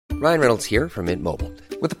Ryan Reynolds here from Mint Mobile.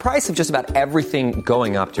 With the price of just about everything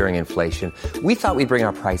going up during inflation, we thought we'd bring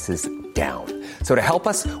our prices down. So to help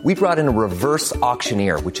us, we brought in a reverse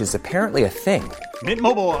auctioneer, which is apparently a thing. Mint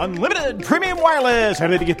Mobile Unlimited Premium Wireless. How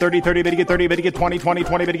to get 30, 30, bit to get 30, bit to get 20, 20,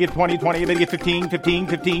 20, bit to get 20, 20, bit to get 15, 15,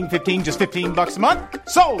 15, 15, just $15 a month?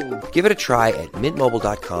 Sold! Give it a try at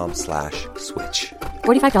mintmobile.com/switch.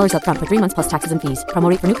 $45 up front for 3 months plus taxes and fees. Promo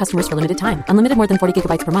rate for new customers for limited time. Unlimited more than 40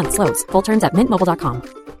 gigabytes per month. Slows full terms at mintmobile.com.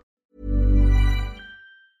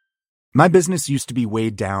 My business used to be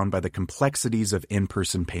weighed down by the complexities of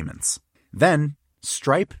in-person payments. Then,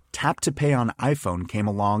 Stripe Tap to Pay on iPhone came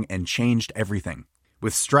along and changed everything.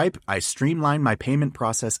 With Stripe, I streamlined my payment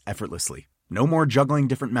process effortlessly. No more juggling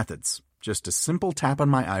different methods. Just a simple tap on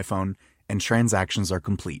my iPhone and transactions are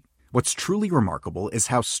complete. What's truly remarkable is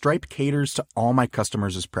how Stripe caters to all my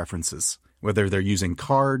customers' preferences. Whether they're using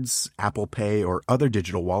cards, Apple Pay, or other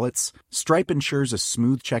digital wallets, Stripe ensures a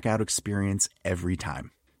smooth checkout experience every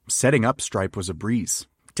time. Setting up Stripe was a breeze,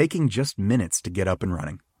 taking just minutes to get up and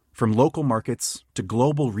running. From local markets to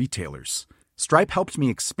global retailers, Stripe helped me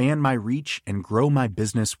expand my reach and grow my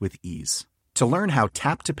business with ease. To learn how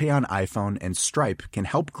Tap to Pay on iPhone and Stripe can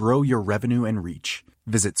help grow your revenue and reach,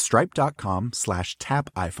 visit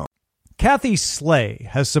stripe.com/tapiphone. Kathy Slay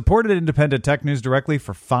has supported Independent Tech News directly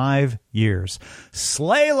for 5 years.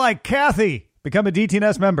 Slay like Kathy! Become a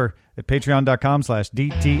DTNS member at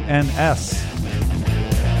patreon.com/DTNS.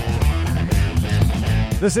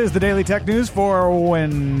 This is the Daily Tech News for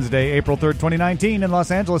Wednesday, April 3rd, 2019. In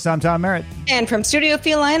Los Angeles, I'm Tom Merritt. And from Studio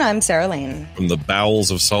Feline, I'm Sarah Lane. From the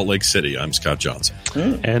bowels of Salt Lake City, I'm Scott Johnson.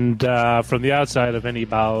 And from the outside of any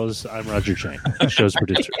bowels, I'm Roger Chang, show's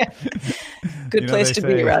producer. Good place to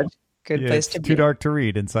be, Rod. Good place to be. Too dark to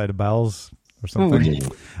read inside of bowels or something.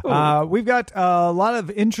 We've got a lot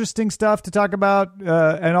of interesting stuff to talk about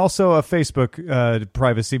and also a Facebook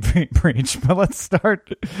privacy breach. But let's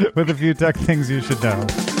start with a few tech things you should know.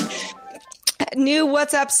 New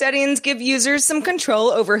WhatsApp settings give users some control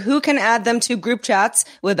over who can add them to group chats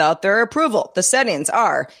without their approval. The settings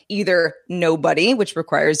are either nobody, which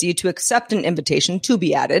requires you to accept an invitation to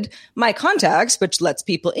be added, my contacts, which lets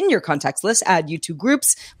people in your contacts list add you to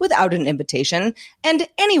groups without an invitation, and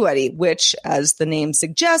anybody, which, as the name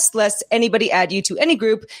suggests, lets anybody add you to any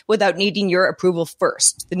group without needing your approval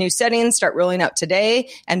first. The new settings start rolling out today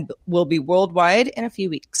and will be worldwide in a few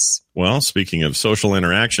weeks. Well, speaking of social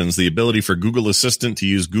interactions, the ability for Google Assistant to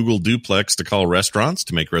use Google Duplex to call restaurants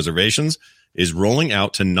to make reservations is rolling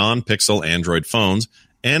out to non-Pixel Android phones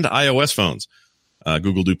and iOS phones.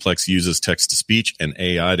 Google Duplex uses text-to-speech and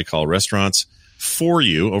AI to call restaurants for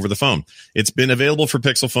you over the phone. It's been available for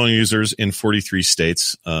Pixel phone users in 43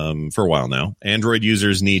 states for a while now. Android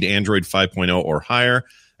users need Android 5.0 or higher,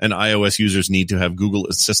 and iOS users need to have Google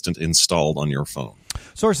Assistant installed on your phone.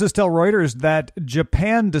 Sources tell Reuters that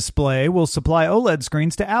Japan Display will supply OLED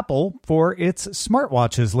screens to Apple for its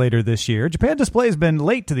smartwatches later this year. Japan Display has been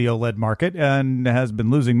late to the OLED market and has been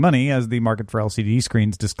losing money as the market for LCD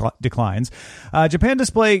screens declines. Japan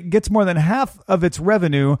Display gets more than half of its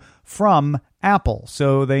revenue from Apple,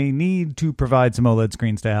 so they need to provide some OLED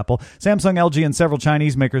screens to Apple. Samsung, LG, and several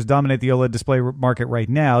Chinese makers dominate the OLED display market right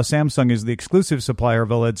now. Samsung is the exclusive supplier of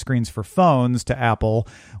OLED screens for phones to Apple,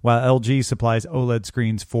 while LG supplies OLED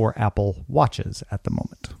screens for Apple watches at the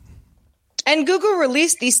moment. And Google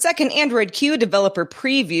released the second Android Q developer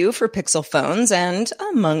preview for Pixel phones, and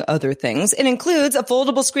among other things, it includes a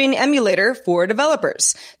foldable screen emulator for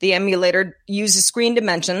developers. The emulator uses screen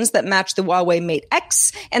dimensions that match the Huawei Mate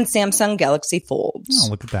X and Samsung Galaxy Folds. Oh,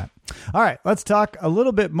 look at that. All right, let's talk a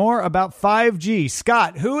little bit more about 5G.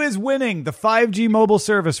 Scott, who is winning the 5G mobile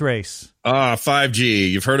service race?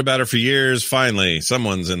 5G. You've heard about it for years. Finally,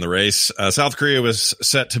 someone's in the race. South Korea was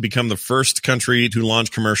set to become the first country to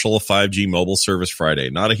launch commercial 5G mobile service Friday.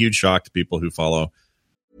 Not a huge shock to people who follow.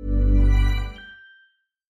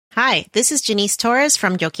 Hi, this is Janice Torres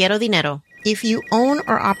from Yo Quiero Dinero. If you own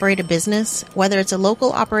or operate a business, whether it's a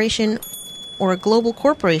local operation or a global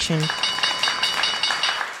corporation,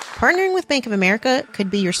 partnering with Bank of America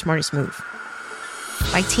could be your smartest move.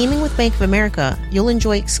 By teaming with Bank of America, you'll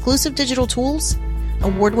enjoy exclusive digital tools,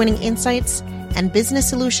 award-winning insights, and business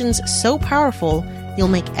solutions so powerful, you'll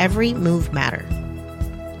make every move matter.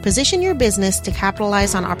 Position your business to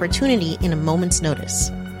capitalize on opportunity in a moment's notice.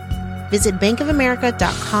 Visit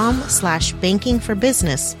bankofamerica.com/banking for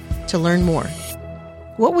business to learn more.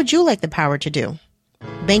 What would you like the power to do?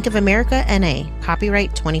 Bank of America N.A.,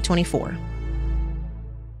 copyright 2024.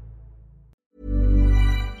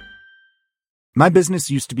 My business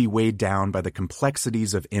used to be weighed down by the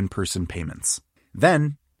complexities of in-person payments.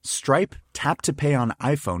 Then, Stripe Tap to Pay on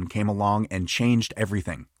iPhone came along and changed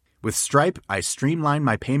everything. With Stripe, I streamline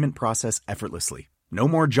my payment process effortlessly. No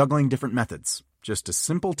more juggling different methods. Just a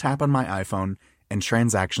simple tap on my iPhone and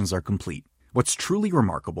transactions are complete. What's truly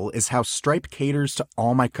remarkable is how Stripe caters to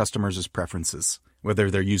all my customers' preferences.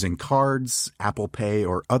 Whether they're using cards, Apple Pay,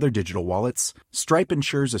 or other digital wallets, Stripe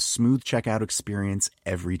ensures a smooth checkout experience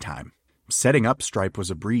every time. Setting up Stripe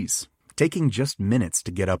was a breeze, taking just minutes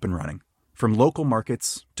to get up and running. From local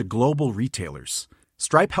markets to global retailers,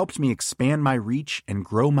 Stripe helped me expand my reach and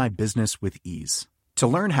grow my business with ease. To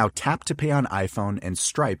learn how Tap to Pay on iPhone and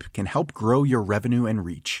Stripe can help grow your revenue and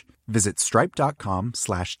reach, visit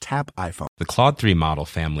stripe.com/tapiphone. The Claude 3 model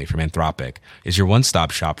family from Anthropic is your one-stop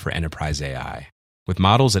shop for enterprise AI. With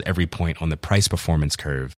models at every point on the price-performance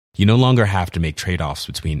curve, you no longer have to make trade-offs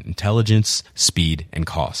between intelligence, speed, and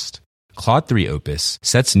cost. Claude 3 Opus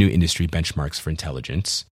sets new industry benchmarks for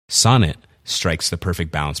intelligence. Sonnet strikes the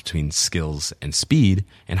perfect balance between skills and speed,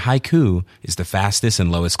 and Haiku is the fastest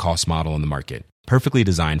and lowest cost model in the market, perfectly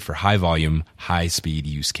designed for high-volume, high-speed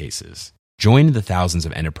use cases. Join the thousands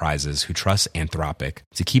of enterprises who trust Anthropic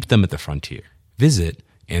to keep them at the frontier. Visit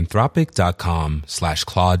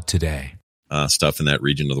anthropic.com/Claude today. Stuff in that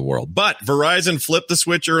region of the world. But Verizon flipped the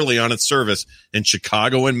switch early on its service in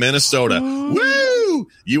Chicago and Minnesota. Woo!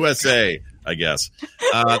 USA, I guess.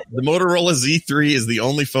 The Motorola Z3 is the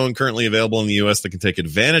only phone currently available in the U.S. that can take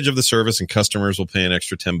advantage of the service, and customers will pay an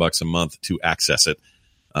extra $10 a month to access it.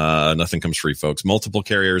 Nothing comes free, folks. Multiple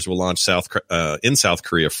carriers will launch in South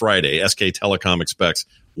Korea Friday. SK Telecom expects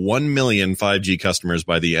 1 million 5G customers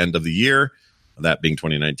by the end of the year, that being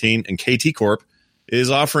 2019. And KT Corp is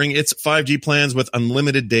offering its 5G plans with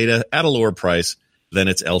unlimited data at a lower price than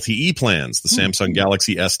its LTE plans. The Samsung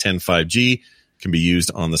Galaxy S10 5G can be used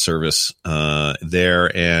on the service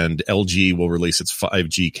there, and LG will release its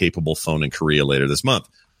 5G-capable phone in Korea later this month.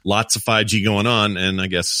 Lots of 5G going on, and I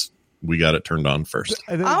guess we got it turned on first.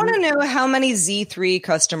 I want to know how many Z3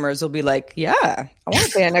 customers will be like, yeah, I want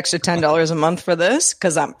to pay an extra $10 a month for this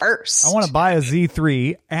because I'm first. I want to buy a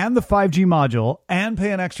Z3 and the 5G module and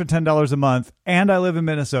pay an extra $10 a month, and I live in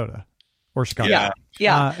Minnesota or Chicago.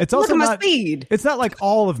 Yeah. It's also Look at my not speed. It's not like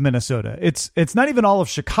all of Minnesota. It's not even all of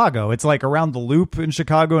Chicago. It's like around the Loop in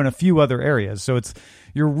Chicago and a few other areas. So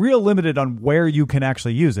you're real limited on where you can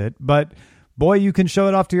actually use it, but boy, you can show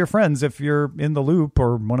it off to your friends if you're in the Loop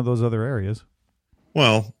or one of those other areas.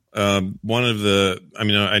 Well, I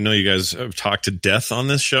know you guys have talked to death on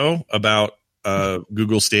this show about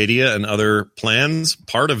Google Stadia and other plans.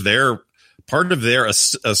 Part of their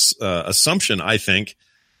assumption, I think,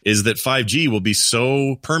 is that 5G will be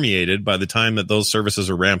so permeated by the time that those services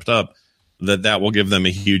are ramped up that will give them a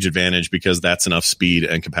huge advantage because that's enough speed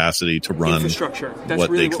and capacity to run what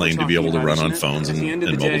they claim to be able to run on phones and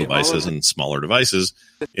mobile devices and smaller devices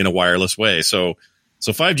in a wireless way. So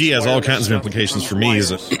 5G has all kinds of implications for me as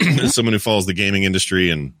someone who follows the gaming industry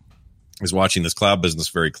and is watching this cloud business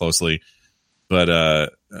very closely. But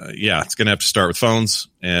it's going to have to start with phones,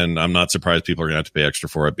 and I'm not surprised people are going to have to pay extra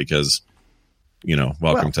for it because,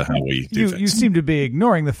 welcome to how we do things. You seem to be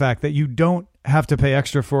ignoring the fact that you don't have to pay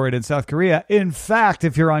extra for it in South Korea. In fact,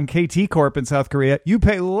 if you're on KT Corp in South Korea, you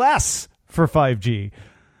pay less for 5G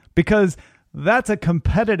because that's a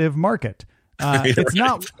competitive market.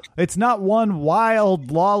 It's not one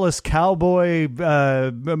wild, lawless cowboy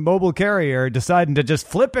mobile carrier deciding to just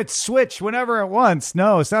flip its switch whenever it wants.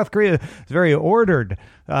 No, South Korea is very ordered,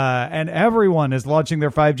 and everyone is launching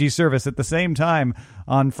their 5G service at the same time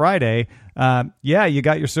on Friday. You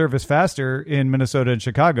got your service faster in Minnesota and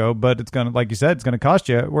Chicago, but it's going to, like you said, it's going to cost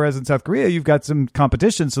you. Whereas in South Korea, you've got some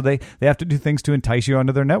competition, so they have to do things to entice you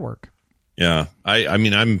onto their network. Yeah,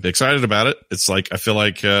 I'm excited about it. It's like I feel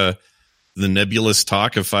like the nebulous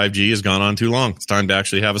talk of 5G has gone on too long. It's time to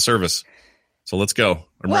actually have a service. So let's go.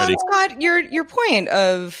 I'm ready. Scott, your point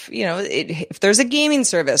of, if there's a gaming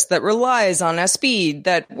service that relies on a speed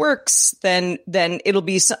that works, then it'll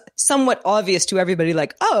be somewhat obvious to everybody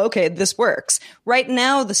like, oh, okay, this works. Right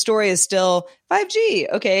now, the story is still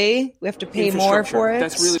 5G. Okay, we have to pay more for it.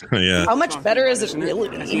 That's really How much better is it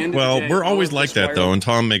really? Well, we're always like that, though. And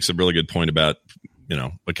Tom makes a really good point about,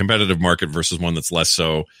 a competitive market versus one that's less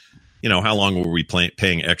so. How long were we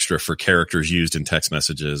paying extra for characters used in text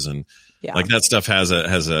messages? And like that stuff has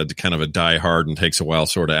a kind of a die hard and takes a while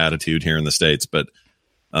sort of attitude here in the States. But,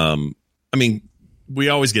 we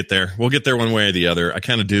always get there. We'll get there one way or the other. I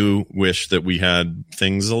kind of do wish that we had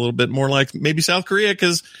things a little bit more like maybe South Korea,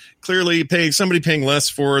 because clearly somebody paying less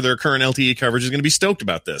for their current LTE coverage is going to be stoked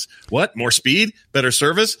about this. What? More speed, better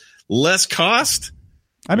service, less cost?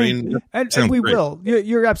 I mean, and we great. will.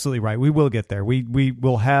 You're absolutely right. We will get there. We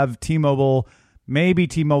will have T-Mobile Maybe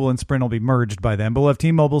T-Mobile and Sprint will be merged by then, but we'll have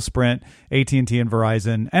T-Mobile, Sprint, AT&T, and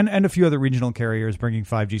Verizon, and a few other regional carriers bringing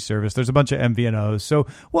 5G service. There's a bunch of MVNOs. So,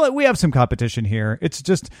 well, we have some competition here.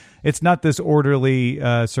 It's not this orderly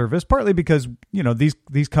service, partly because,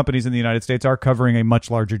 these companies in the United States are covering a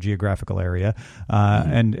much larger geographical area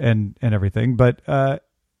and everything. But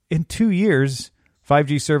in 2 years,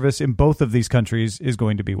 5G service in both of these countries is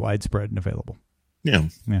going to be widespread and available. Yeah.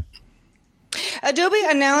 Adobe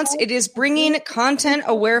announced it is bringing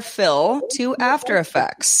content-aware fill to After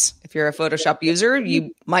Effects. If you're a Photoshop user,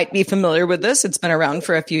 you might be familiar with this. It's been around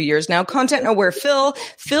for a few years now. Content-aware fill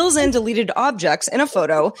fills in deleted objects in a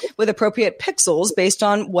photo with appropriate pixels based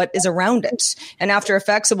on what is around it. And After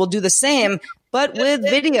Effects, it will do the same, but with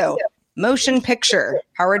video. Motion Picture,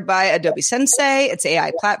 powered by Adobe Sensei, its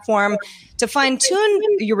AI platform. To fine-tune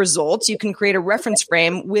your results, you can create a reference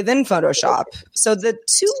frame within Photoshop. So the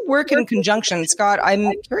two work in conjunction. Scott,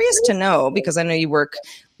 I'm curious to know, because I know you work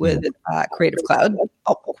with Creative Cloud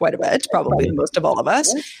quite a bit, probably most of all of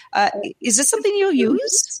us. Is this something you'll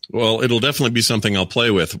use? Well, it'll definitely be something I'll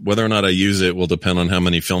play with. Whether or not I use it will depend on how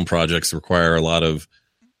many film projects require a lot of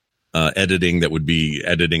editing that would be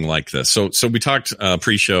editing like this. So we talked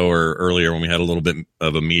pre-show or earlier when we had a little bit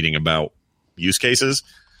of a meeting about use cases.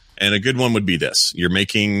 And a good one would be this. You're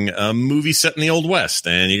making a movie set in the Old West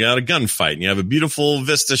and you got a gunfight and you have a beautiful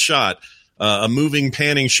vista shot, a moving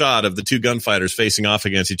panning shot of the two gunfighters facing off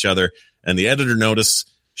against each other. And the editor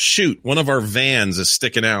noticed, shoot, one of our vans is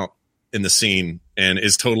sticking out in the scene and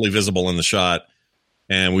is totally visible in the shot.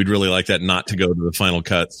 And we'd really like that not to go to the final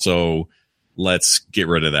cut. So let's get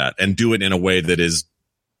rid of that and do it in a way that is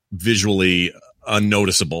visually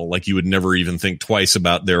unnoticeable. Like you would never even think twice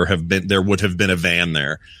about there would have been a van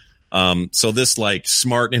there. So this like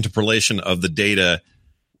smart interpolation of the data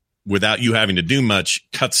without you having to do much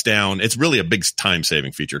cuts down. It's really a big time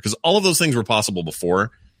saving feature because all of those things were possible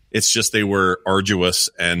before. It's just they were arduous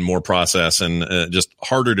and more process and just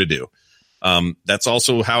harder to do. That's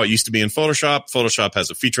also how it used to be in Photoshop. Photoshop has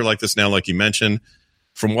a feature like this now, like you mentioned.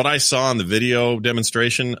 From what I saw in the video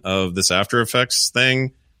demonstration of this After Effects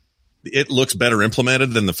thing, it looks better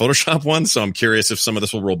implemented than the Photoshop one. So I'm curious if some of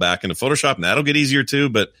this will roll back into Photoshop and that'll get easier too.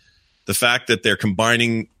 But the fact that they're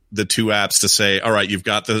combining the two apps to say, all right, you've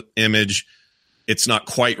got the image. It's not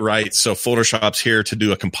quite right. So Photoshop's here to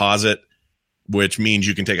do a composite, which means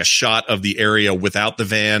you can take a shot of the area without the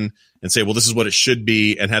van and say, well, this is what it should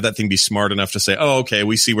be, and have that thing be smart enough to say, oh, okay,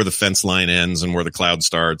 we see where the fence line ends and where the cloud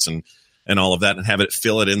starts and all of that, and have it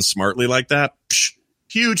fill it in smartly like that. Psh,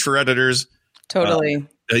 huge for editors. Totally.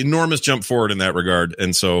 Enormous jump forward in that regard.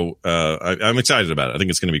 And so I'm excited about it. I think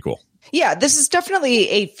it's going to be cool. Yeah, this is definitely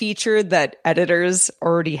a feature that editors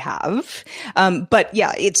already have. But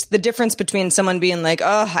yeah, it's the difference between someone being like,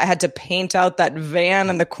 oh, I had to paint out that van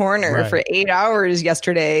in the corner for 8 hours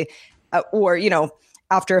yesterday, or,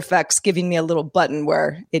 After Effects giving me a little button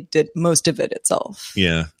where it did most of it itself.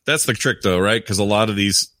 Yeah, that's the trick though, right? Because a lot of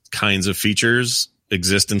these kinds of features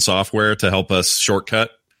exist in software to help us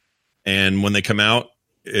shortcut. And when they come out,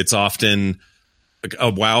 it's often a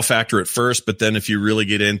wow factor at first, but then if you really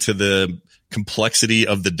get into the complexity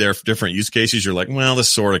of the different use cases, you're like, well, this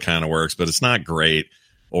sort of kind of works, but it's not great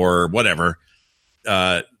or whatever.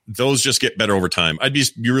 Those just get better over time. I'd be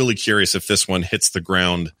really curious if this one hits the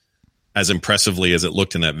ground as impressively as it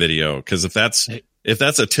looked in that video. Because if that's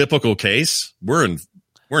a typical case, we're in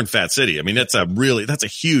Fat City. I mean, that's a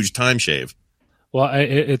huge time shave. Well,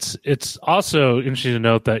 it's also interesting to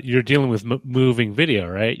note that you're dealing with moving video,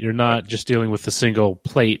 right? You're not just dealing with a single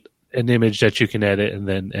plate, an image that you can edit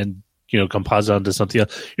and composite onto something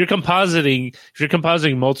else. If you're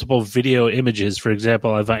compositing multiple video images, for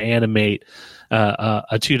example, if I animate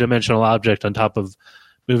a two-dimensional object on top of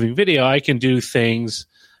moving video, I can do things.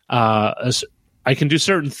 I can do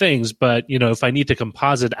certain things, but if I need to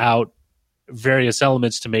composite out various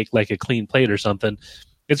elements to make like a clean plate or something,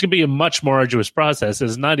 it's going to be a much more arduous process.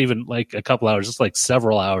 It's not even like a couple hours. It's like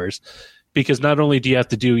several hours, because not only do you have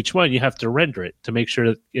to do each one, you have to render it to make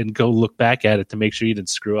sure and go look back at it to make sure you didn't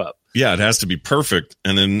screw up. Yeah, it has to be perfect.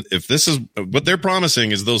 And then if this is what they're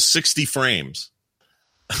promising is those 60 frames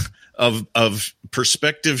of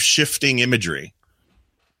perspective shifting imagery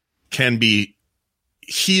can be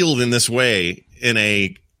healed in this way, in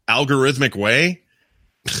a algorithmic way.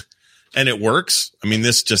 And it works. I mean,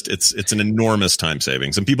 it's an enormous time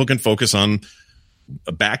savings, and people can focus on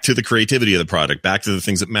back to the creativity of the product, back to the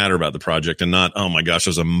things that matter about the project, and not, oh my gosh,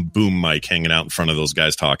 there's a boom mic hanging out in front of those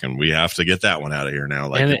guys talking. We have to get that one out of here now.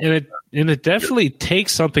 Like, and it definitely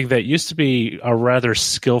takes something that used to be a rather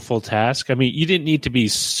skillful task. I mean, you didn't need to be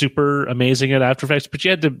super amazing at After Effects, but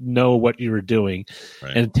you had to know what you were doing.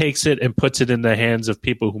 Right. And it takes it and puts it in the hands of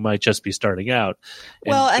people who might just be starting out.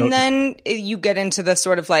 And then you get into the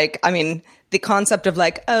sort of like, I mean, the concept of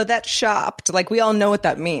like, oh, that's shopped. Like, we all know what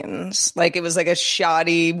that means. Like, it was like a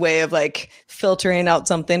shoddy way of like filtering out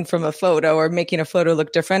something from a photo or making a photo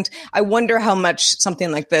look different. I wonder how much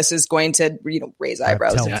something like this is going to, raise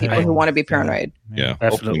eyebrows in people who want to be paranoid. Yeah,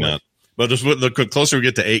 hopefully not. But just the closer we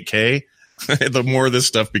get to 8K, the more this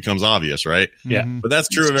stuff becomes obvious, right? Yeah. But that's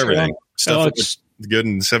true of everything. Stuff that looks good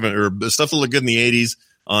in stuff that looked good in the 80s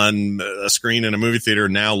on a screen in a movie theater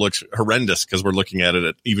now looks horrendous because we're looking at it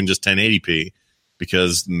at even just 1080p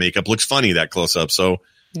because makeup looks funny that close up. So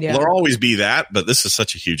there'll always be that, but this is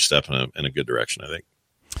such a huge step in a good direction, I think.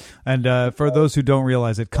 And for those who don't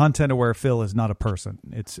realize it, content-aware Phil is not a person.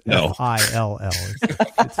 It's Fill. It's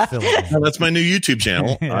Phil. No, that's my new YouTube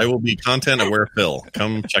channel. Yeah. I will be content-aware Phil.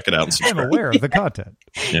 Come check it out. And I'm aware of the content.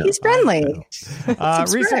 Yeah. He's friendly.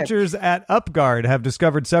 Researchers at UpGuard have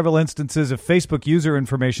discovered several instances of Facebook user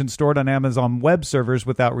information stored on Amazon web servers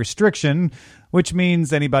without restriction, which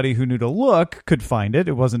means anybody who knew to look could find it.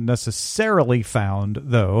 It wasn't necessarily found,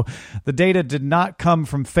 though. The data did not come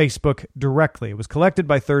from Facebook directly. It was collected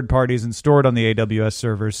by third parties and stored on the AWS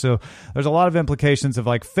servers. So there's a lot of implications of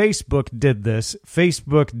like, Facebook did this,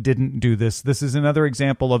 Facebook didn't do this. This is another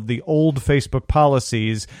example of the old Facebook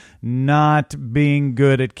policies not being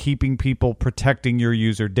good at keeping people protecting your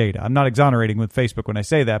user data. I'm not exonerating with Facebook when I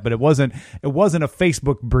say that, but it wasn't a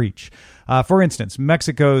Facebook breach. For instance,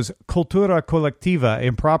 Mexico's Cultura Colectiva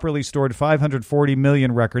improperly stored 540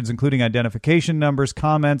 million records, including identification numbers,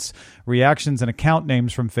 comments, reactions, and account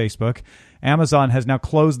names from Facebook. Amazon has now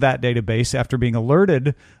closed that database after being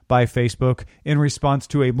alerted by Facebook in response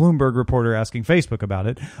to a Bloomberg reporter asking Facebook about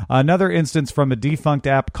it. Another instance from a defunct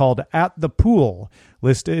app called At the Pool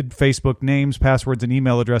listed Facebook names, passwords, and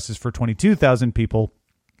email addresses for 22,000 people.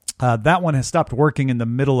 That one has stopped working in the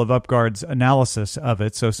middle of UpGuard's analysis of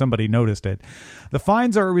it, so somebody noticed it. The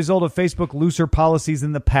fines are a result of Facebook looser policies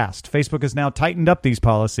in the past. Facebook has now tightened up these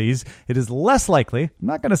policies. It is less likely, I'm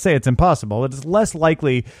not going to say it's impossible, it is less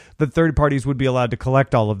likely that third parties would be allowed to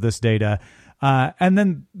collect all of this data. And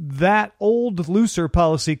then that old looser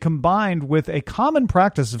policy combined with a common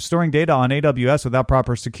practice of storing data on AWS without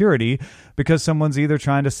proper security because someone's either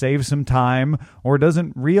trying to save some time or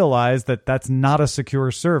doesn't realize that that's not a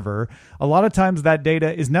secure server. A lot of times that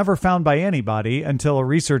data is never found by anybody until a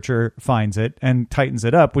researcher finds it and tightens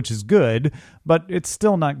it up, which is good, but it's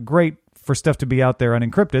still not great for stuff to be out there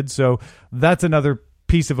unencrypted. So that's another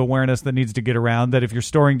piece of awareness that needs to get around, that if you're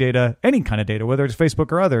storing data, any kind of data, whether it's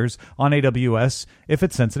Facebook or others on AWS, if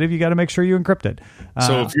it's sensitive, you got to make sure you encrypt it.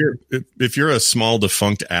 So if you're a small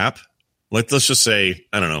defunct app, let's just say,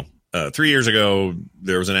 I don't know, 3 years ago,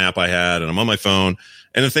 there was an app I had and I'm on my phone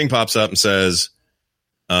and the thing pops up and says,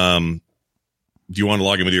 do you want to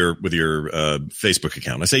log in with your Facebook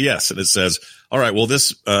account? I say yes. And it says, all right, well,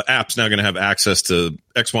 this app's now going to have access to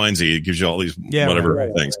X, Y, and Z. It gives you all these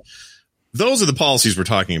things. Those are the policies we're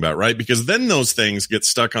talking about, right? Because then those things get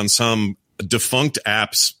stuck on some defunct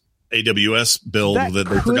app's AWS build that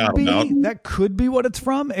they forgot about. That could be what it's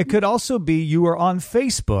from. It could also be you were on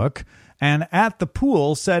Facebook and At the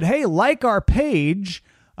Pool said, hey, like our page.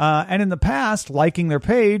 And in the past, liking their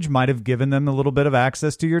page might have given them a little bit of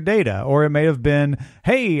access to your data. Or it may have been,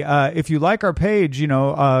 hey, if you like our page,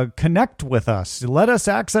 connect with us. Let us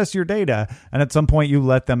access your data. And at some point, you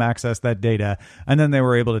let them access that data. And then they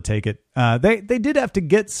were able to take it. They did have to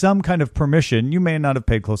get some kind of permission. You may not have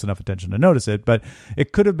paid close enough attention to notice it, but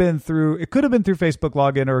it could have been through Facebook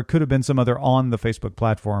login, or it could have been some other on the Facebook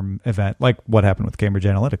platform event, like what happened with Cambridge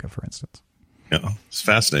Analytica, for instance. Yeah, it's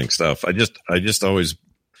fascinating stuff. I just always...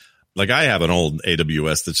 Like, I have an old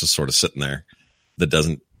AWS that's just sort of sitting there that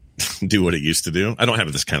doesn't do what it used to do. I don't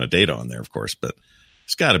have this kind of data on there, of course, but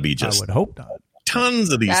it's got to be just... I would hope not.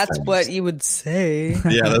 Tons of these That's things. What you would say.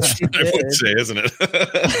 Yeah, that's what I would say, isn't it?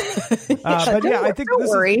 But yeah, I think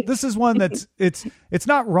this is one that's... It's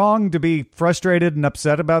not wrong to be frustrated and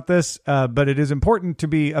upset about this, but it is important to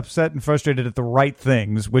be upset and frustrated at the right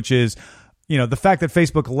things, which is... the fact that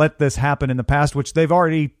Facebook let this happen in the past, which they've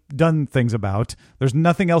already done things about. There's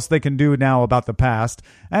nothing else they can do now about the past,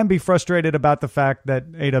 and be frustrated about the fact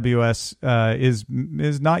that AWS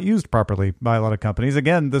is not used properly by a lot of companies.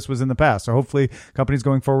 Again, this was in the past, so hopefully companies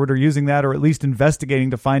going forward are using that, or at least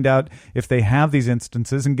investigating to find out if they have these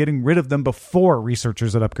instances and getting rid of them before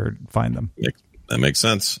researchers at UpGuard find them. That makes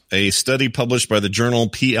sense. A study published by the journal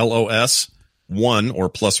PLOS 1 or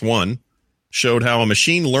plus 1 showed how a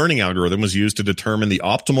machine learning algorithm was used to determine the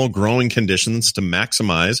optimal growing conditions to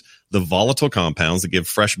maximize the volatile compounds that give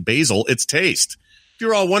fresh basil its taste. If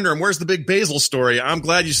you're all wondering, where's the big basil story? I'm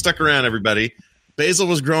glad you stuck around, everybody. Basil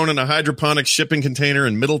was grown in a hydroponic shipping container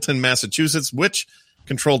in Middleton, Massachusetts, which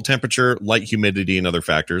controlled temperature, light, humidity, and other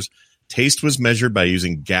factors. Taste was measured by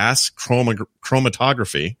using gas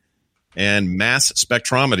chromatography and mass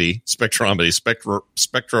spectrometry.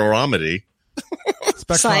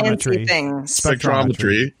 Sciencey things.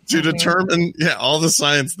 Spectrometry to determine, all the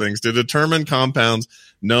science things to determine compounds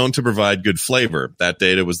known to provide good flavor. That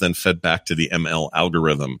data was then fed back to the ML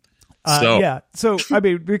algorithm. So I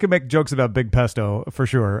mean, we can make jokes about Big Pesto for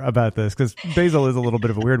sure about this because basil is a little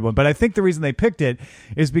bit of a weird one. But I think the reason they picked it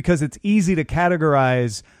is because it's easy to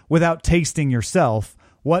categorize without tasting yourself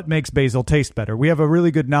what makes basil taste better. We have a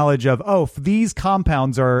really good knowledge of, if these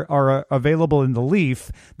compounds are available in the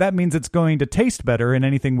leaf, that means it's going to taste better in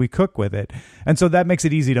anything we cook with it. And so that makes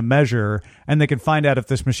it easy to measure, and they can find out if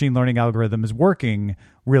this machine learning algorithm is working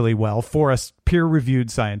really well for a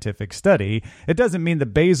peer-reviewed scientific study. It doesn't mean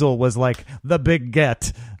that basil was like the big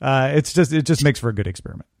get. It just makes for a good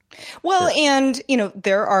experiment. Well, and,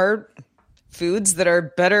 there are foods that are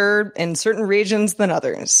better in certain regions than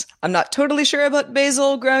others. I'm not totally sure about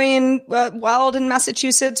basil growing wild in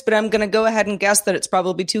Massachusetts, but I'm going to go ahead and guess that it's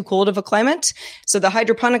probably too cold of a climate. So the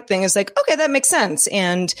hydroponic thing is like, okay, that makes sense.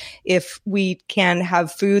 And if we can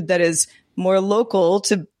have food that is more local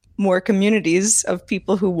to more communities of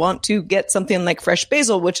people who want to get something like fresh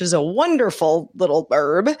basil, which is a wonderful little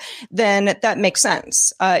herb, then that makes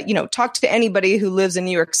sense. Talk to anybody who lives in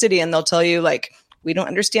New York City and they'll tell you like, we don't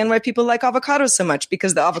understand why people like avocados so much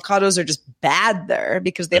because the avocados are just bad there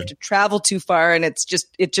because they have to travel too far and it's just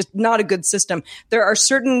not a good system. There are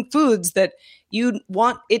certain foods that you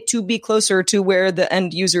want it to be closer to where the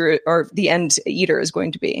end user or the end eater is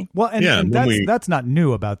going to be. Well, and that's not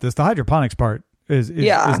new about this. The hydroponics part is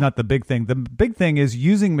not the big thing. The big thing is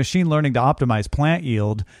using machine learning to optimize plant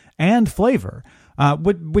yield and flavor,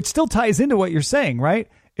 which still ties into what you're saying, right?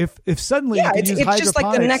 If suddenly you can use hydroponics, just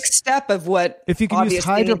like the next step of what. If you can use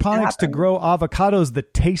hydroponics to grow avocados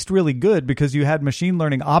that taste really good because you had machine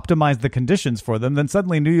learning optimize the conditions for them, then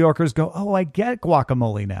suddenly New Yorkers go, "Oh, I get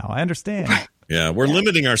guacamole now. I understand." Yeah, we're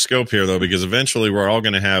limiting our scope here though because eventually we're all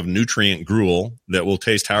going to have nutrient gruel that will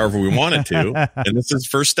taste however we want it to, and this is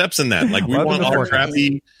first steps in that. Like we want our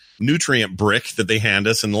crappy nutrient brick that they hand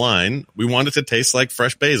us in line. We want it to taste like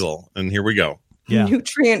fresh basil, and here we go. Yeah.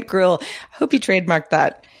 Nutrient grill. I hope you trademark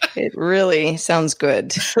that. It really sounds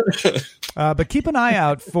good. But keep an eye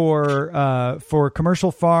out for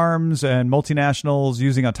commercial farms and multinationals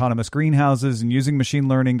using autonomous greenhouses and using machine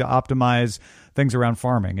learning to optimize things around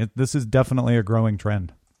farming. This is definitely a growing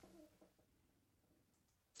trend.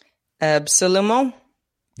 Absolument.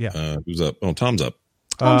 Yeah. Who's up? Oh, Tom's up.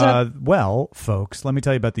 Well, folks, let me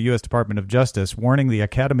tell you about the U.S. Department of Justice warning the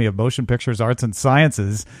Academy of Motion Pictures, Arts, and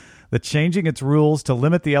Sciences that changing its rules to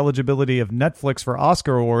limit the eligibility of Netflix for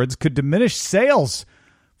Oscar awards could diminish sales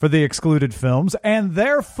for the excluded films and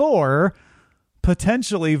therefore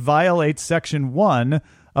potentially violate Section 1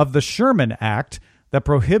 of the Sherman Act that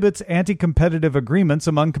prohibits anti-competitive agreements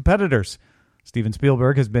among competitors. Steven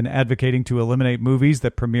Spielberg has been advocating to eliminate movies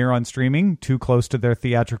that premiere on streaming too close to their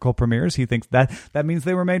theatrical premieres. He thinks that means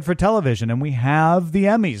they were made for television, and we have the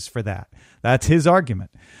Emmys for that. That's his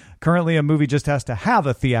argument. Currently, a movie just has to have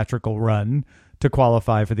a theatrical run to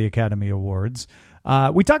qualify for the Academy Awards.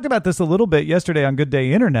 We talked about this a little bit yesterday on Good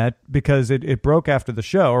Day Internet because it broke after the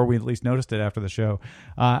show, or we at least noticed it after the show.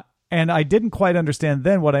 And I didn't quite understand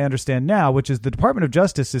then what I understand now, which is the Department of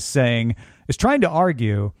Justice is trying to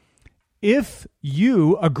argue if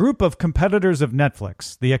you, a group of competitors of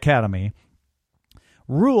Netflix, the Academy,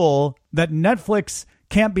 rule that Netflix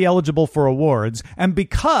can't be eligible for awards, and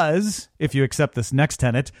because, if you accept this next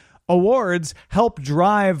tenet, awards help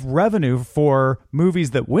drive revenue for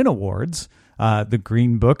movies that win awards. The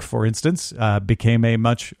Green Book, for instance, became a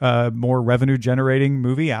much more revenue-generating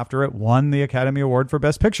movie after it won the Academy Award for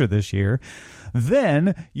Best Picture this year.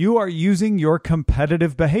 Then you are using your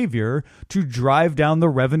competitive behavior to drive down the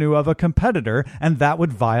revenue of a competitor, and that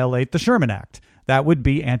would violate the Sherman Act. That would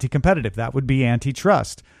be anti-competitive. That would be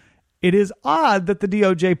antitrust. It is odd that the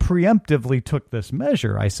DOJ preemptively took this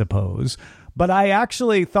measure, I suppose. But I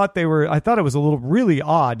actually thought I thought it was a little really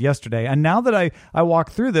odd yesterday. And now that I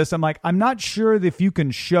walk through this, I'm like, I'm not sure if you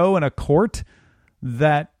can show in a court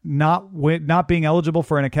that not being eligible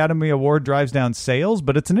for an Academy Award drives down sales,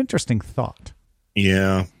 but it's an interesting thought.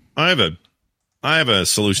 Yeah, I have a I have a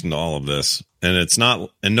solution to all of this, and it's not,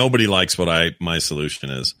 and nobody likes what my solution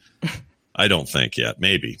is. I don't think yet.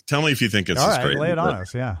 Maybe. Tell me if you think it's all as right. great. Lay it on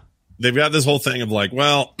us. Yeah. They've got this whole thing of like,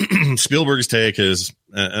 well, Spielberg's take is,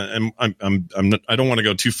 and I don't want to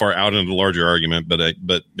go too far out into the larger argument,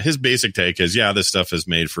 but his basic take is, yeah, this stuff is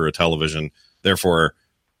made for a television, therefore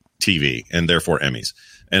TV, and therefore Emmys,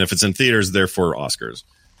 and if it's in theaters, therefore Oscars.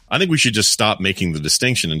 I think we should just stop making the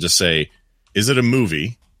distinction and just say, is it a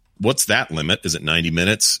movie? What's that limit? Is it 90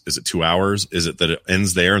 minutes? Is it 2 hours? Is it that it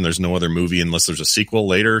ends there and there's no other movie unless there's a sequel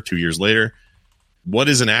later, 2 years later? What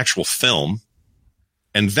is an actual film?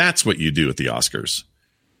 And that's what you do at the Oscars.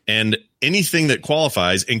 And anything that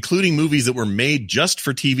qualifies, including movies that were made just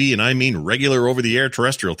for TV, and I mean regular over-the-air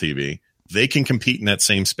terrestrial TV, they can compete in that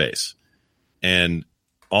same space. And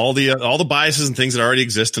all the biases and things that already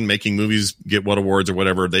exist in making movies get what awards or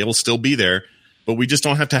whatever, they will still be there. But we just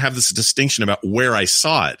don't have to have this distinction about where I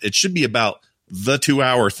saw it. It should be about the 2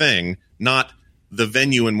 hour thing, not the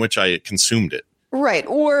venue in which I consumed it. Right.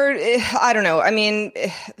 Or I don't know. I mean,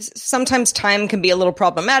 sometimes time can be a little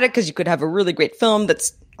problematic because you could have a really great film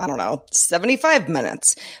that's, I don't know, 75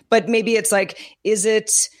 minutes. But maybe it's like, is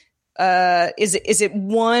it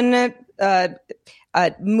one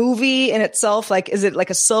movie in itself? Like, is it like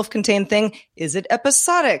a self-contained thing? Is it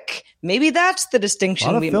episodic? Maybe that's the distinction.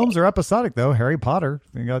 A lot of films are episodic, though. Harry Potter.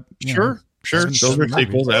 You got, sure. Those are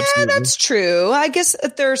sequels. Absolutely. Yeah, that's true. I guess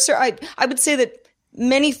I would say that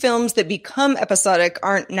many films that become episodic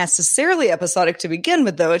aren't necessarily episodic to begin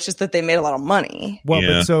with, though. It's just that they made a lot of money. Well,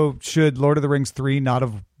 but so should Lord of the Rings 3 not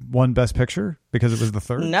have won Best Picture because it was the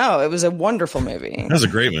third? No, it was a wonderful movie. That was a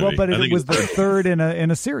great movie. Well, but it was the third in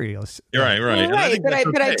a series. You're right.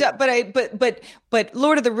 But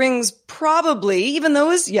Lord of the Rings probably, even though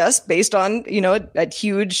it was based on a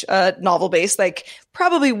huge novel base, like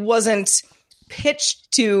probably wasn't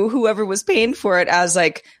pitched to whoever was paying for it as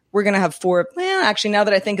like, we're going to have 4. Well, actually, now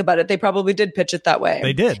that I think about it, they probably did pitch it that way.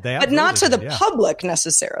 They did. But not to the public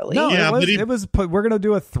necessarily. No, it was we're going to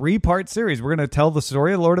do a 3-part series. We're going to tell the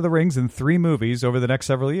story of Lord of the Rings in 3 movies over the next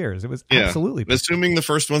several years. It was absolutely. Assuming the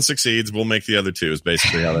first one succeeds, we'll make the other 2 is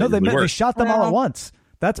basically how that they shot them all at once.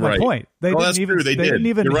 That's my point. They didn't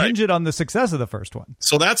even hinge it on the success of the first one.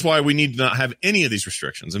 So that's why we need to not have any of these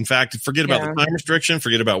restrictions. In fact, forget about the time restriction.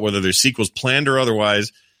 Forget about whether there's sequels planned or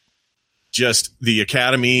otherwise. Just the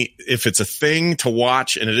Academy, if it's a thing to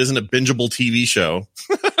watch and it isn't a bingeable TV show,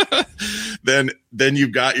 then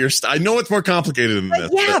you've got your. I know it's more complicated than this.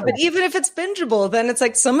 Yeah, but even if it's bingeable, then it's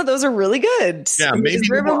like some of those are really good. Yeah, maybe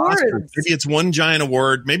it's one giant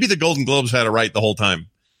award. Maybe the Golden Globes had it right the whole time.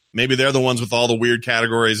 Maybe they're the ones with all the weird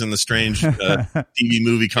categories and the strange TV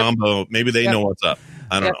movie combo. Maybe they know what's up.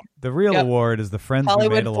 I don't know. The real award is the friends Hollywood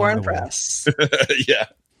we made along Foreign the way. Press. Yeah.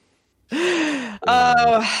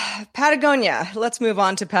 Patagonia. Let's move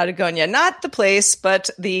on to Patagonia. Not the place, but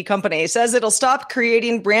the company says it'll stop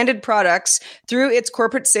creating branded products through its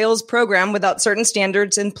corporate sales program without certain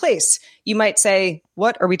standards in place. You might say,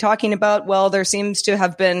 what are we talking about? Well, there seems to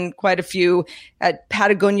have been quite a few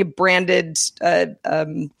Patagonia branded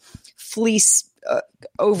fleece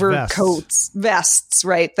overcoats, vests,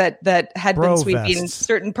 right? That had been sweeping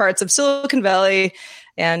certain parts of Silicon Valley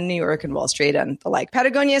and New York and Wall Street and the like.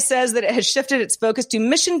 Patagonia says that it has shifted its focus to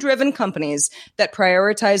mission-driven companies that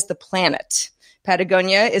prioritize the planet.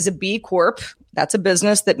 Patagonia is a B Corp. That's a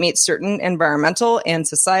business that meets certain environmental and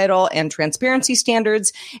societal and transparency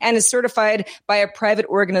standards and is certified by a private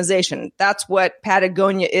organization. That's what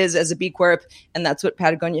Patagonia is as a B Corp, and that's what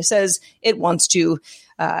Patagonia says it wants to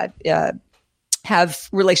have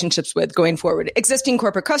relationships with going forward. Existing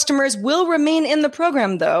corporate customers will remain in the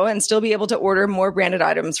program, though, and still be able to order more branded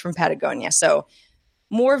items from Patagonia. So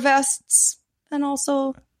more vests and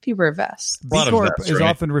also fewer vests. B Corp is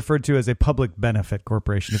often referred to as a public benefit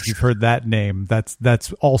corporation. If you've heard that name,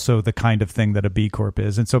 that's also the kind of thing that a B Corp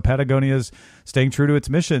is. And so Patagonia is staying true to its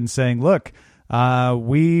mission, saying, look,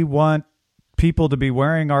 we want people to be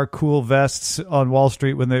wearing our cool vests on Wall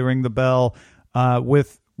Street when they ring the bell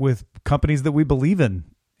with companies that we believe in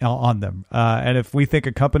on them. And if we think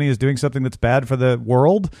a company is doing something that's bad for the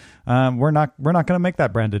world, we're not going to make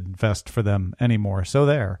that branded vest for them anymore. So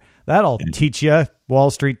that'll teach you, Wall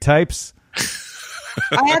Street types.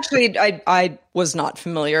 I was not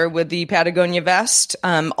familiar with the Patagonia vest,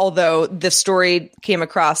 although the story came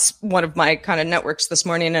across one of my kind of networks this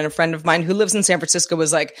morning, and a friend of mine who lives in San Francisco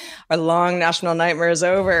was like, our long national nightmare is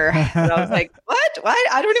over. And I was like, what? Why?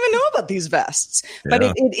 I don't even know about these vests. Yeah.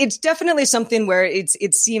 But it's definitely something where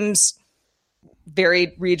it seems very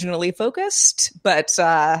regionally focused, but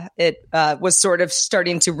it was sort of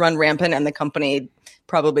starting to run rampant, and the company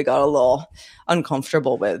probably got a little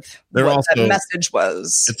uncomfortable with what that message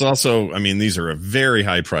was. It's also, I mean, these are a very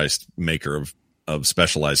high priced maker of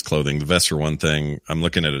specialized clothing. The vests are one thing. I'm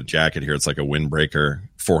looking at a jacket here. It's like a windbreaker,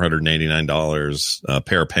 $489. A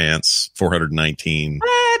pair of pants, $419.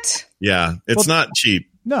 What? Yeah, it's not cheap.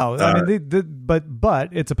 No, I mean, but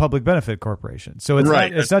it's a public benefit corporation, so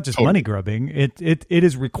it's not just money grubbing. It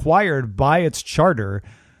is required by its charter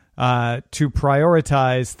to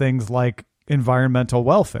prioritize things like environmental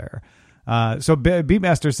welfare. So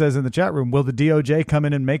Beatmaster says in the chat room, will the DOJ come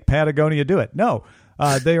in and make Patagonia do it? No,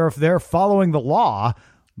 they're following the law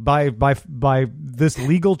by this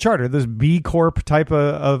legal charter, this B Corp type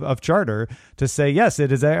of charter, to say, yes,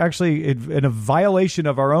 it is actually in a violation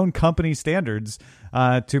of our own company standards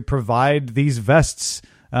to provide these vests,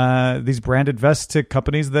 these branded vests, to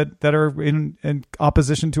companies that are in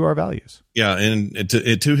opposition to our values. Yeah, and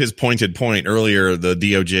to his pointed point earlier, the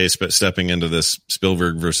DOJ stepping into this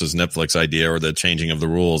Spielberg versus Netflix idea, or the changing of the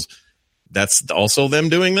rules, that's also them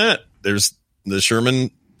doing that. There's the Sherman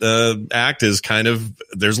Act is kind of,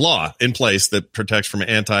 there's law in place that protects from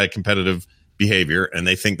anti-competitive behavior, and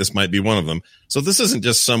they think this might be one of them. So this isn't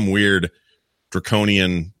just some weird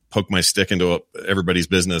draconian poke my stick into everybody's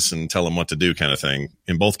business and tell them what to do kind of thing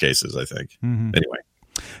in both cases, I think. Mm-hmm. Anyway.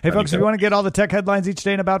 Hey, folks, if you want to get all the tech headlines each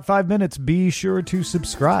day in about 5 minutes, be sure to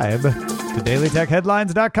subscribe to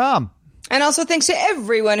dailytechheadlines.com. And also thanks to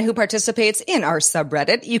everyone who participates in our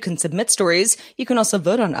subreddit. You can submit stories. You can also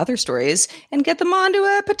vote on other stories and get them onto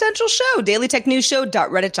a potential show.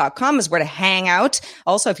 dailytechnewsshow.reddit.com is where to hang out.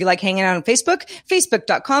 Also, if you like hanging out on Facebook,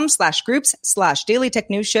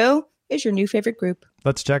 facebook.com/groups/dailytechnewsshow is your new favorite group.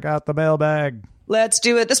 Let's check out the mailbag. Let's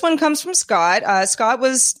do it. This one comes from Scott. Scott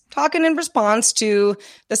was talking in response to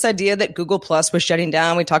this idea that Google Plus was shutting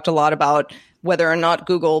down. We talked a lot about whether or not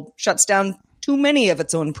Google shuts down too many of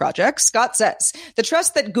its own projects. Scott says, the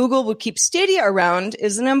trust that Google would keep Stadia around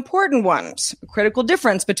is an important one. A critical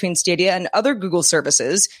difference between Stadia and other Google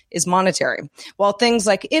services is monetary. While things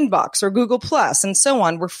like Inbox or Google Plus and so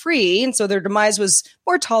on were free, and so their demise was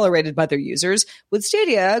more tolerated by their users, with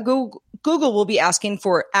Stadia, Google will be asking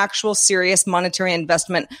for actual serious monetary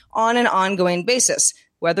investment on an ongoing basis.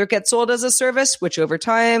 Whether it gets sold as a service, which over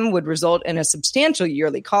time would result in a substantial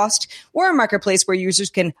yearly cost, or a marketplace where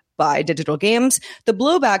users can buy digital games, the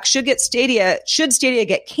blowback should Stadia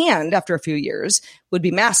get canned after a few years would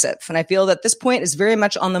be massive. And I feel that this point is very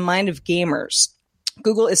much on the mind of gamers.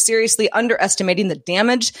 Google is seriously underestimating the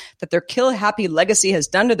damage that their kill-happy legacy has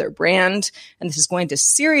done to their brand, and this is going to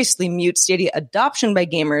seriously mute Stadia adoption by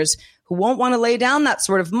gamers who won't want to lay down that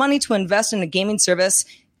sort of money to invest in a gaming service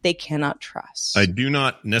they cannot trust. I do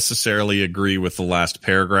not necessarily agree with the last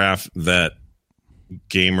paragraph that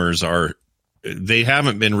gamers they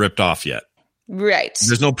haven't been ripped off yet. Right.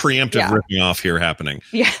 There's no preemptive ripping off here happening.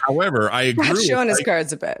 Yeah. However, I agree. Not showing his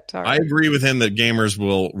cards a bit. Right. I agree with him that gamers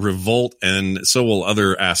will revolt, and so will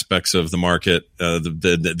other aspects of the market,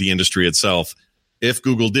 the industry itself. If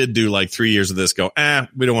Google did do like 3 years of this,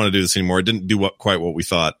 we don't want to do this anymore. It didn't do quite what we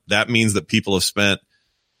thought. That means that people have spent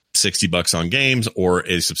 $60 on games or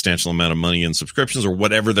a substantial amount of money in subscriptions or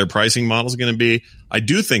whatever their pricing model is going to be. I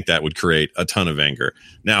do think that would create a ton of anger.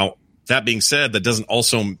 Now, that being said, that doesn't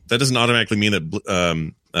automatically mean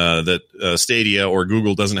that Stadia or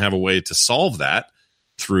Google doesn't have a way to solve that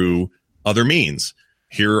through other means.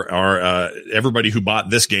 Here are everybody who bought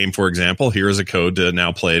this game, for example. Here is a code to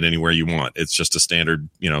now play it anywhere you want. It's just a standard,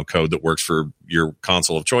 code that works for your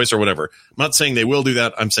console of choice or whatever. I'm not saying they will do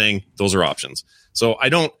that. I'm saying those are options. So I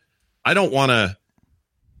don't want to.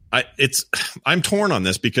 I'm torn on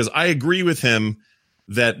this because I agree with him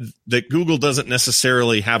that Google doesn't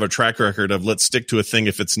necessarily have a track record of let's stick to a thing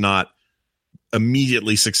if it's not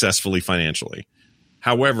immediately successfully financially.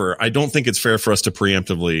 However, I don't think it's fair for us to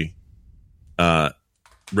preemptively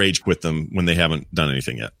rage quit them when they haven't done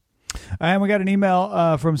anything yet. And we got an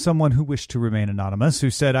email from someone who wished to remain anonymous, who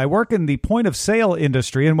said, I work in the point of sale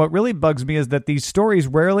industry, and what really bugs me is that these stories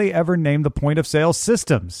rarely ever name the point of sale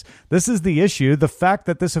systems. This is the issue. The fact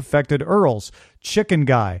that this affected Earls, Chicken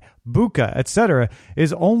Guy, Buka, etc.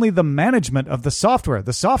 is only the management of the software.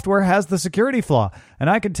 The software has the security flaw. And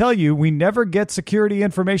I can tell you, we never get security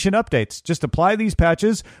information updates. Just apply these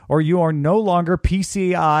patches or you are no longer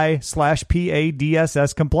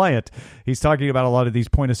PCI/PADSS compliant. He's talking about a lot of these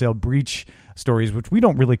point of sale breach stories, which we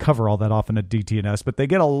don't really cover all that often at DTNS, but they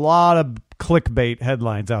get a lot of clickbait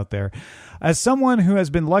headlines out there. As someone who has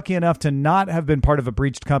been lucky enough to not have been part of a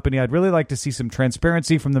breached company, I'd really like to see some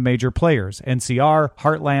transparency from the major players, NCR,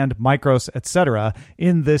 Heartland, Micros, etc.,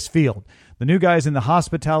 in this field. The new guys in the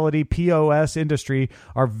hospitality POS industry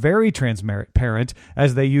are very transparent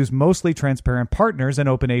as they use mostly transparent partners and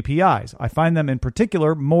open APIs. I find them in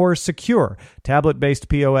particular more secure. Tablet-based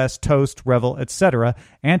POS, Toast, Revel, etc.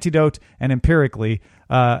 Antidote and empirically.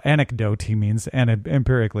 Anecdote, he means, and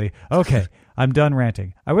empirically. Okay, I'm done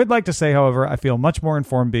ranting. I would like to say, however, I feel much more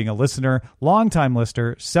informed being a listener, long-time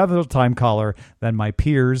listener, several-time caller than my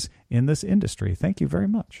peers in this industry. Thank you very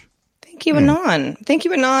much. Thank you, Anon. Thank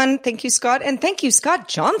you, Anon. Thank you, Scott. And thank you, Scott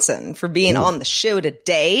Johnson, for being on the show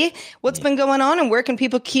today. What's been going on and where can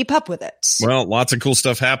people keep up with it? Well, lots of cool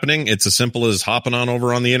stuff happening. It's as simple as hopping on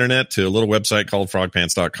over on the internet to a little website called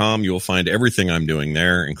frogpants.com. You will find everything I'm doing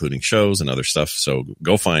there, including shows and other stuff. So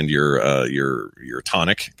go find your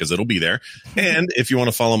tonic because it'll be there. And if you want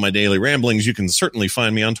to follow my daily ramblings, you can certainly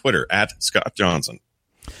find me on Twitter at Scott Johnson.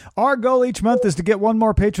 Our goal each month is to get one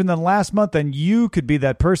more patron than last month, and you could be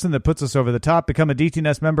that person that puts us over the top. Become a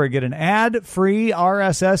DTNS member and get an ad-free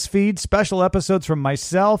RSS feed, special episodes from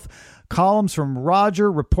myself, columns from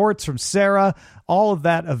Roger, reports from Sarah, all of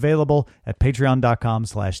that available at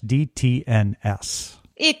patreon.com/DTNS.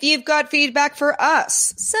 If you've got feedback for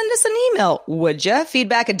us, send us an email, would ya?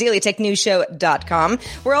 Feedback@dailytechnewsshow.com.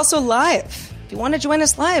 We're also live. If you want to join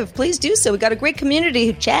us live, please do so. We got a great community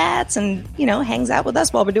who chats and, hangs out with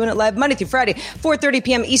us while we're doing it live Monday through Friday, 4:30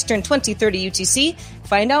 p.m. Eastern, 2030 UTC.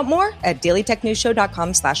 Find out more at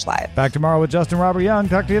dailytechnewsshow.com/live. Back tomorrow with Justin Robert Young.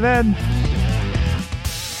 Talk to you then.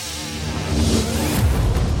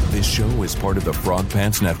 This show is part of the Frog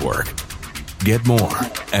Pants Network. Get more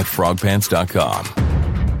at frogpants.com.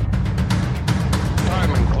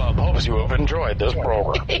 Diamond Club hopes you have enjoyed this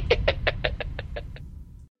program.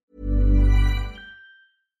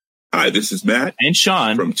 Hi, this is Matt and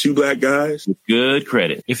Sean from Two Black Guys with Good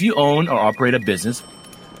Credit. If you own or operate a business,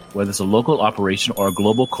 whether it's a local operation or a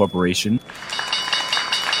global corporation,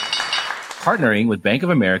 partnering with Bank of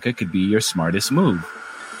America could be your smartest move.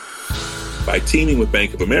 By teaming with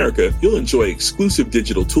Bank of America, you'll enjoy exclusive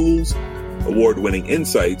digital tools, award-winning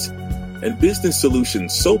insights, and business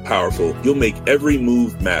solutions so powerful you'll make every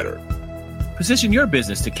move matter. Position your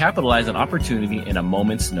business to capitalize on opportunity in a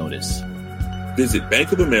moment's notice. Visit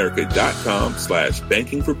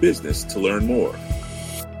bankofamerica.com/banking for business to learn more.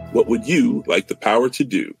 What would you like the power to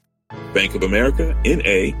do? Bank of America,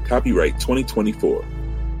 N.A., copyright 2024.